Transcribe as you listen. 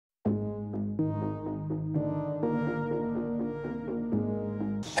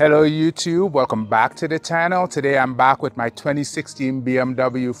Hello YouTube, welcome back to the channel. Today I'm back with my 2016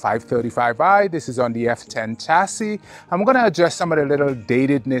 BMW 535i. This is on the F10 chassis. I'm going to address some of the little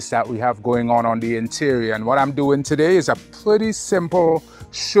datedness that we have going on the interior. And what I'm doing today is a pretty simple,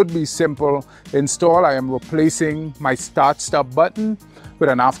 should be simple install. I am replacing my start-stop button with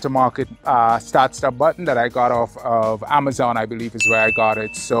an aftermarket start-stop button that I got off of Amazon, I believe is where I got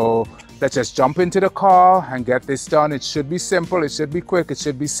it. So let's just jump into the car and get this done. It should be simple, it should be quick, it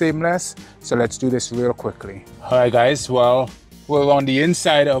should be seamless. So let's do this real quickly. All right guys, well, we're on the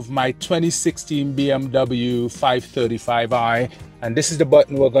inside of my 2016 BMW 535i. And this is the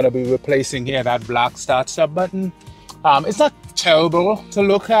button we're gonna be replacing here, that black start-stop button. It's not terrible to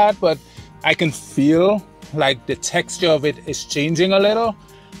look at, but I can feel like the texture of it is changing a little.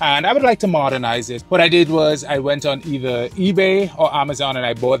 And I would like to modernize it. What I did was I went on either eBay or Amazon and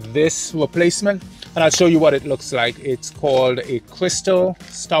I bought this replacement. And I'll show you what it looks like. It's called a crystal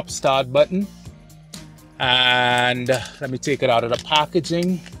stop-start button. And let me take it out of the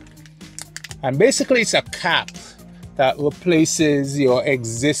packaging. And basically it's a cap that replaces your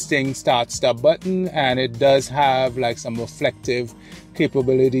existing start-stop button. And it does have like some reflective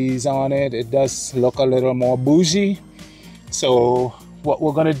capabilities on it. It does look a little more bougie. So what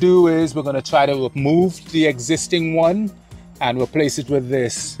we're going to do is we're going to try to remove the existing one and replace it with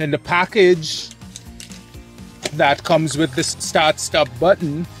this. In the package that comes with the start-stop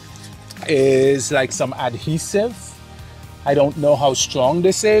button is like some adhesive. I don't know how strong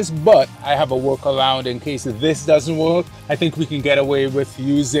this is, but I have a workaround in case this doesn't work. I think we can get away with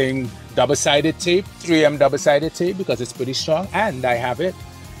using double-sided tape, 3M double-sided tape, because it's pretty strong, and I have it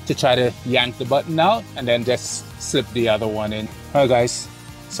to try to yank the button out and then just slip the other one in. All right guys,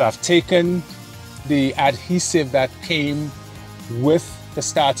 so I've taken the adhesive that came with the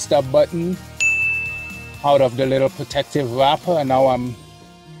start-stop button out of the little protective wrapper, and now I'm,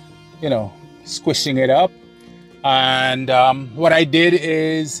 squishing it up. And what I did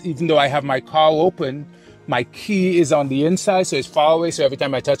is, even though I have my car open, my key is on the inside, so it's far away, so every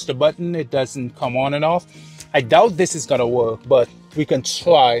time I touch the button, it doesn't come on and off. I doubt this is gonna work, but we can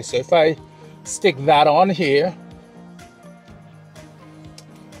try. So if I stick that on here,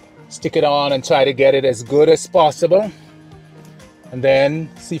 stick it on and try to get it as good as possible, and then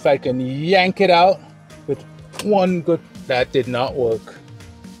see if I can yank it out with one good. That did not work.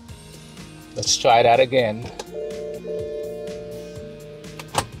 Let's try that again.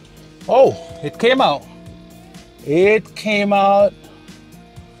 Oh, it came out. It came out.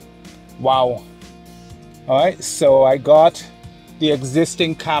 Wow. All right, so I got the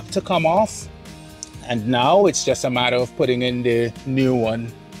existing cap to come off, and now it's just a matter of putting in the new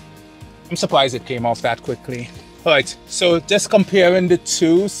one. I'm surprised it came off that quickly. All right, so just comparing the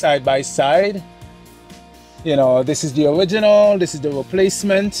two side by side. This is the original, this is the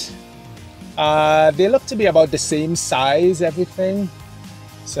replacement. They look to be about the same size, everything.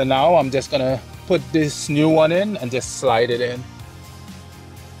 So now I'm just gonna put this new one in and just slide it in.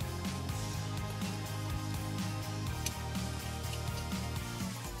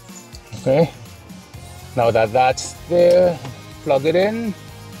 Okay, now that that's there, plug it in.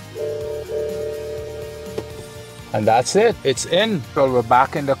 And that's it, it's in. So we're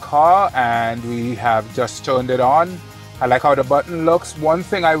back in the car and we have just turned it on. I like how the button looks. One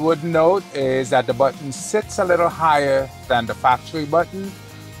thing I would note is that the button sits a little higher than the factory button,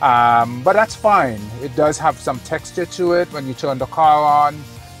 but that's fine. It does have some texture to it. When you turn the car on,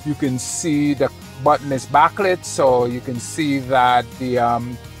 you can see the button is backlit, so you can see that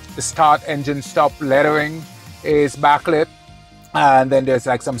the start, engine, stop lettering is backlit. And then there's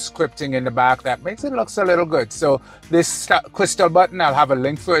like some scripting in the back that makes it looks a little good. So this crystal button, I'll have a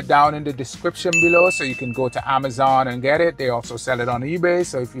link for it down in the description below, so you can go to Amazon and get it. They also sell it on eBay,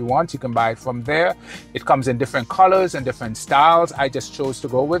 so if you want, you can buy it from there. It comes in different colors and different styles. I just chose to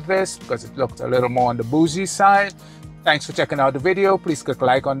go with this because it looked a little more on the bougie side. Thanks for checking out the video. Please click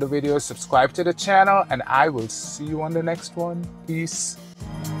like on the video, subscribe to the channel, and I will see you on the next one. Peace.